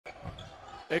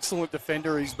excellent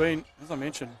defender. He's been, as I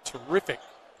mentioned, terrific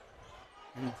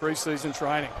in pre-season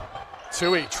training.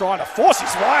 Tui trying to force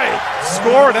his way,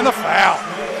 score it and the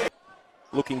foul.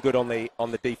 Looking good on the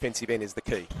defensive end is the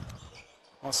key.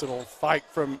 Nice little fake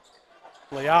from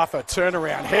Liafa,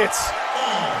 turnaround hits.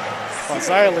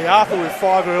 Isaiah Liafa with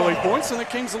 5 early points, and the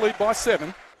Kings lead by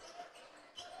 7.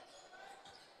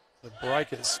 The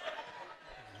Breakers.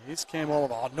 Here's Cam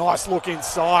Oliver. Oh, nice look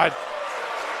inside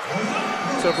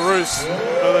to Bruce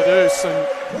for the deuce,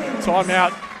 and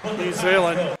timeout New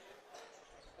Zealand.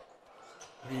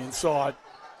 The inside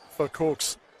for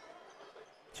Cooks.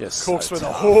 Just Cooks so with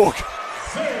tough. a hook.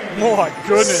 My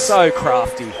goodness. So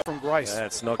crafty. From Grace.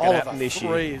 That's not going to happen Oliver, this 3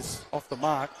 year. is off the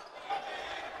mark.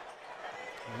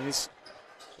 And here's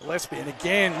Gillespie, and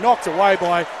again knocked away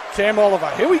by Cam Oliver.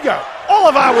 Here we go.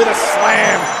 Oliver with a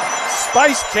slam.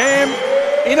 Space Cam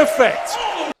in effect.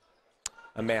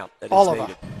 Amount that is Oliver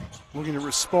needed. looking to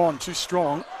respond, too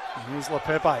strong. And here's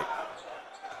LaPepe.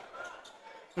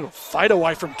 Little fade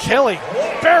away from Kelly.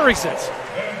 Buries it.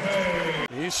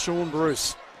 Here's Sean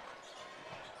Bruce.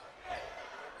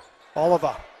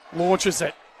 Oliver launches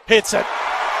it. Hits it.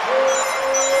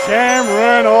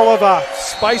 Cameron Oliver.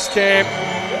 Space Cam.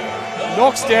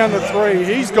 Knocks down the 3.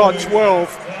 He's got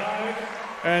 12.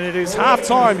 And it is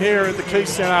half-time here at the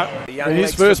Quaycentre in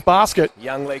his first basket.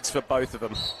 Young legs for both of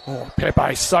them. Oh,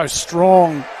 Pepe so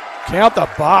strong. Count the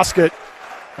basket.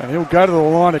 And he'll go to the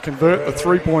line to convert the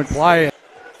 3-point play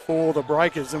for the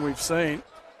Breakers. And we've seen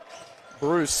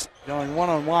Bruce going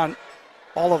one-on-one.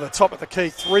 Oliver top of the key.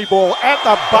 3-ball at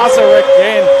the buzzer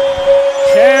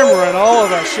again. Cameron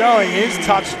Oliver showing his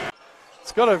touch.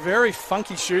 It's got a very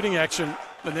funky shooting action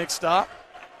the next start.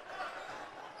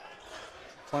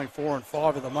 Playing 4 and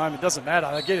 5 at the moment. Doesn't matter.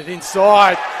 They get it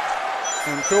inside.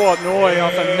 And Kuat-Noi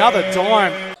off another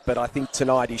dime. But I think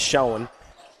tonight he's shown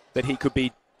that he could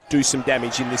do some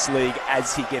damage in this league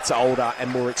as he gets older and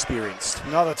more experienced.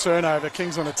 Another turnover.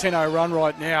 Kings on a 10-0 run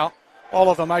right now.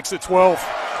 Oliver makes it 12.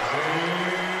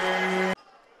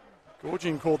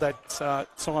 Gorgian called that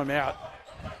timeout.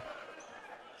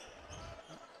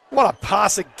 What a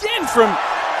pass again from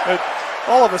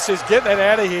Oliver says, get that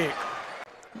out of here.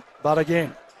 But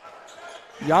again,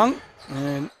 young,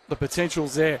 and the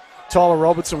potential's there. Tyler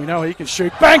Robertson, we know he can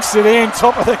shoot. Banks it in,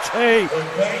 top of the key.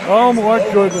 Oh my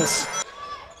goodness.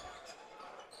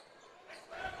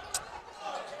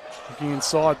 Looking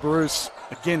inside, Bruce.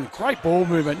 Again, great ball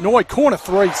movement. Noi, corner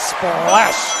 3,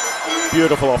 splash.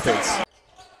 Beautiful offense.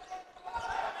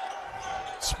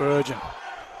 Spurgeon.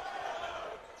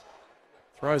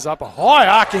 Throws up a high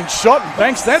arcing shot and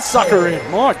banks that sucker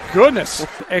in. My goodness.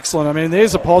 Excellent. I mean,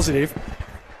 there's a positive.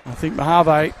 I think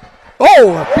Mojave.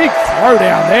 Oh, a big throw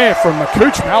down there from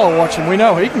Makuch Malawatch, and we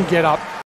know he can get up